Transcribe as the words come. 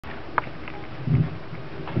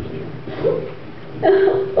Petunia,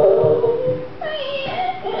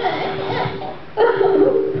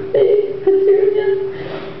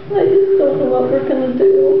 I just don't know what we're going to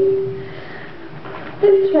do.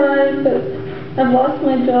 I've tried, but I've lost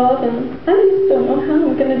my job, and I just don't know how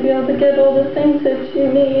I'm going to be able to get all the things that you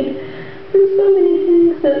need. There's so many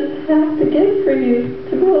things that I have to get for you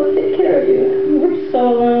to be able to take care of you. We're so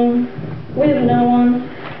alone. We have no one.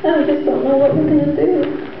 I just don't know what we're going to do.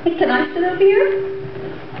 Hey, can I sit over here?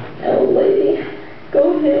 Oh, lady,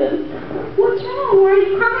 go ahead. What's wrong? Why are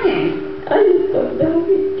you crying? I just don't know.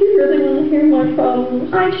 Do you really want to hear my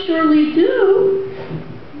problems? I surely do.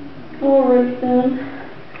 All right, then.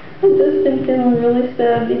 I've just been feeling really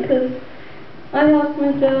sad because I lost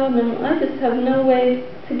my job and I just have no way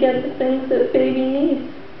to get the things that baby needs.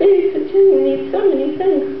 Baby Petunia needs so many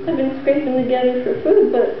things. I've been scraping together for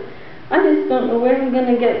food, but I just don't know where I'm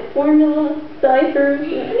going to get formula, diapers, or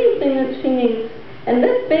anything that she needs. And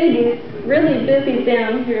this baby's really busy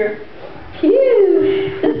down here.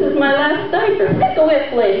 Phew! This is my last diaper. Take a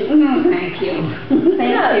whiff, lady. Thank you.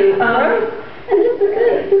 Thank you. And this is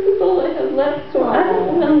it. This is all I have left, so I don't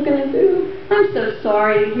know what I'm going to do. I'm so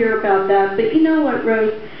sorry to hear about that, but you know what,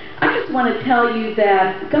 Rose? I just want to tell you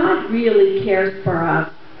that God really cares for us.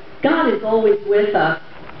 God is always with us.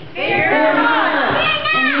 Fear not!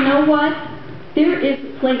 And you know what? There is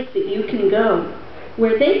a place that you can go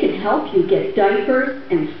where they can help you get diapers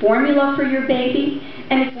and formula for your baby,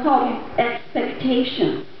 and it's called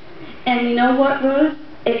Expectations. And you know what, Rose?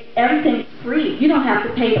 Everything's free. You don't have to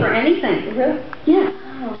pay for anything. Really? Yeah.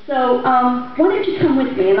 So, why don't you come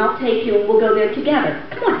with me, and I'll take you, and we'll go there together.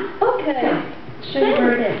 Come on. Okay. So, show you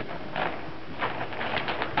where it is.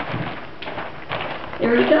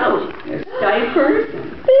 There you go. There's diapers,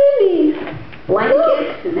 and Baby!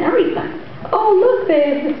 blankets, and everything. Oh, look,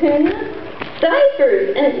 baby Petunia.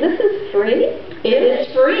 Diapers. And this is free? It is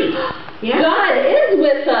free. Yeah. God is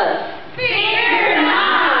with us. Fear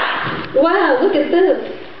not! Wow, look at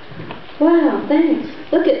this. Wow, thanks.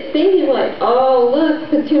 Look at baby wipes. Oh, look,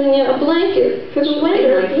 Petunia, a blanket for the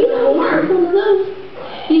winter. Nice. You know, one of those.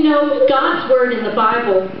 You know, God's Word in the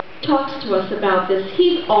Bible talks to us about this.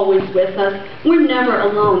 He's always with us. We're never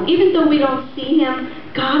alone. Even though we don't see Him,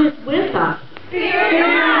 God is with us. Fear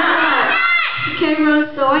not! Okay,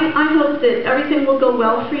 Rose, so I hope that everything will go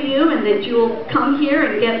well for you and that you'll come here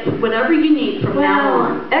and get whatever you need from now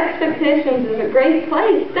on. Expectations is a great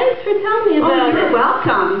place. Thanks for telling me about it. You're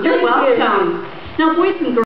welcome. You're Thank you. welcome. Now, boys and girls,